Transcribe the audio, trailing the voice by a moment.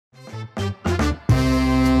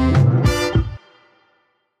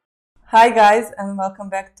Hi guys, and welcome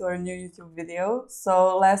back to our new YouTube video.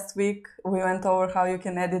 So last week we went over how you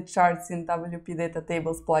can edit charts in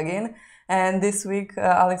wpDataTables plugin, and this week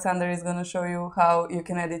Alexander is going to show you how you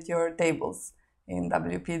can edit your tables in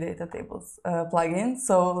wpDataTables plugin.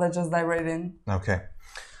 So let's just dive right in. Okay.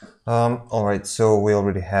 All right, so we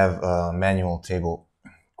already have a manual table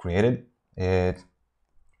created. It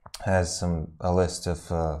has a list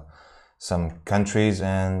of some countries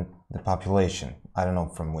and the population. I don't know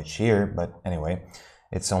from which year, but anyway,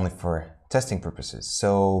 it's only for testing purposes.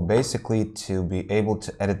 So basically, to be able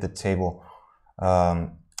to edit the table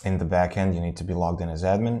in the backend, you need to be logged in as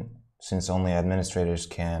admin, since only administrators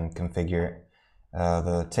can configure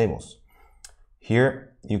the tables.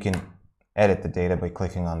 Here, you can edit the data by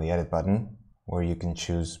clicking on the edit button, where you can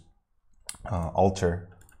choose alter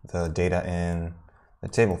the data in the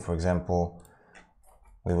table. For example,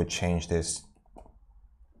 we would change this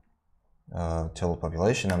total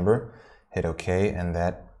population number, hit OK, and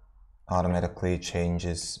that automatically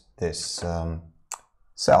changes this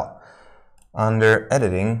cell. Under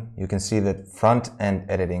editing, you can see that front-end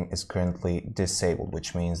editing is currently disabled,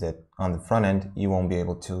 which means that on the front end you won't be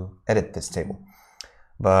able to edit this table.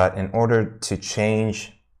 But in order to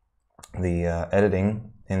change the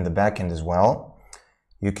editing in the backend as well,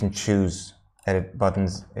 you can choose edit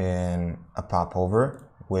buttons in a popover,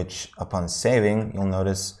 which upon saving, you'll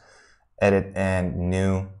notice edit and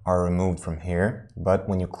new are removed from here. But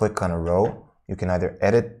when you click on a row, you can either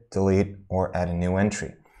edit, delete, or add a new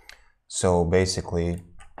entry. So basically,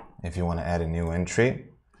 if you want to add a new entry,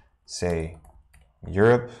 say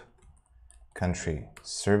Europe, country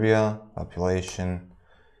Serbia, population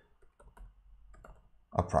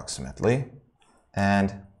approximately,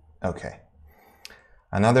 and OK.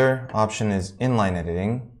 Another option is inline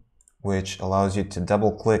editing, which allows you to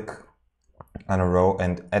double click on a row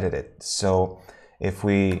and edit it. So if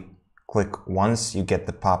we click once, you get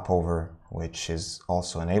the popover, which is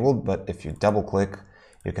also enabled, but if you double click,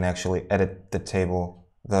 you can actually edit the table,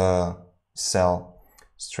 the cell,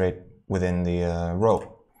 straight within the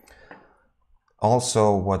row.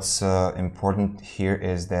 Also, what's important here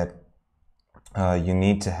is that you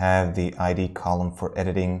need to have the ID column for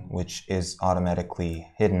editing, which is automatically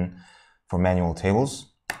hidden for manual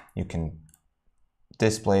tables. You can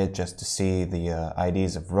display it just to see the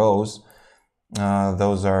IDs of rows.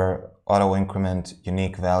 Those are auto increment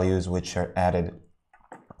unique values, which are added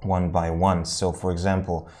one by one. So for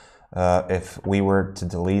example, if we were to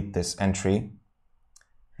delete this entry,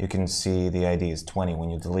 you can see the ID is 20. When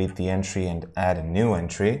you delete the entry and add a new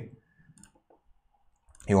entry,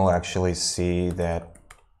 you will actually see that,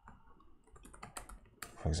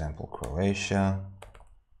 for example, Croatia,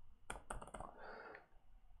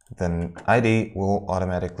 then ID will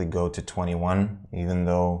automatically go to 21, even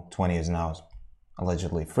though 20 is now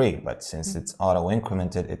allegedly free, but since it's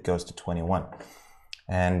auto-incremented, it goes to 21.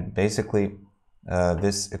 And basically,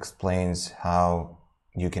 this explains how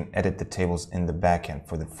you can edit the tables in the backend.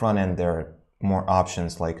 For the front end, there are more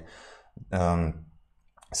options like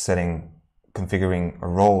configuring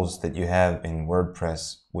roles that you have in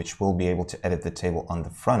WordPress, which will be able to edit the table on the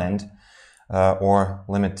front end, or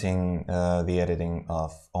limiting the editing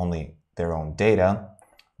of only their own data,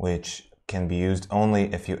 which can be used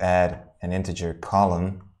only if you add an integer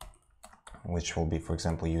column, which will be, for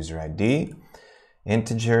example, user ID,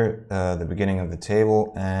 integer, the beginning of the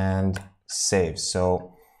table, and save.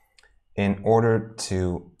 So in order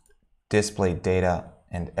to display data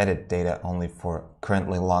and edit data only for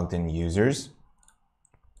currently logged in users,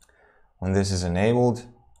 when this is enabled,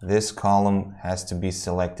 this column has to be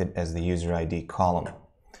selected as the user ID column.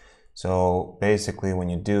 So basically, when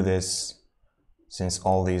you do this, since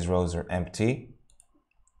all these rows are empty,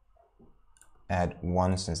 add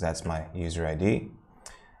 1 since that's my user ID.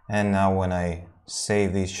 And now when I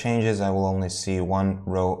save these changes, I will only see one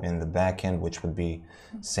row in the backend, which would be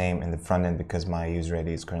same in the front end because my user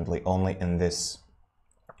ID is currently only in this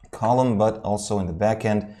column. But also in the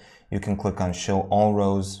backend, you can click on show all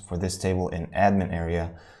rows for this table in admin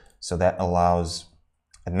area. So that allows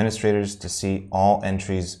administrators to see all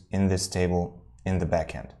entries in this table in the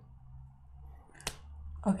backend.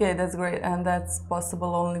 Okay, that's great. And that's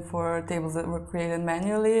possible only for tables that were created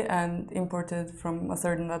manually and imported from a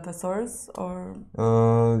certain data source, or?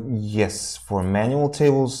 Yes, for manual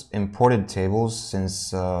tables, imported tables,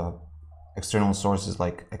 since external sources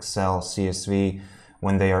like Excel, CSV,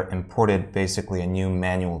 when they are imported, basically a new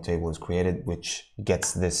manual table is created, which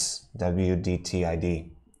gets this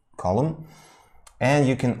wdtid column. And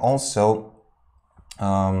you can also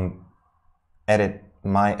edit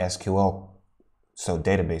MySQL, so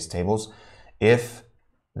database tables, if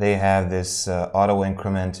they have this auto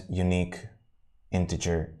increment unique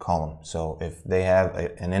integer column. So if they have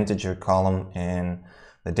an integer column in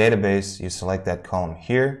the database, you select that column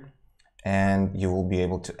here and you will be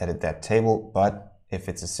able to edit that table. But if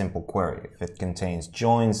it's a simple query, if it contains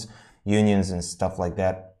joins, unions and stuff like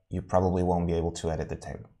that, you probably won't be able to edit the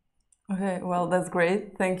table. Okay, well, that's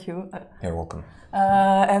great. Thank you. You're welcome.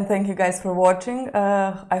 And thank you guys for watching.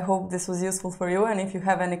 I hope this was useful for you. And if you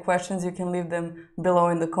have any questions, you can leave them below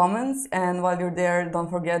in the comments. And while you're there, don't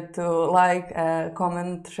forget to like,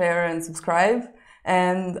 comment, share, and subscribe.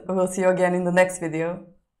 And we'll see you again in the next video.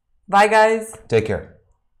 Bye, guys. Take care.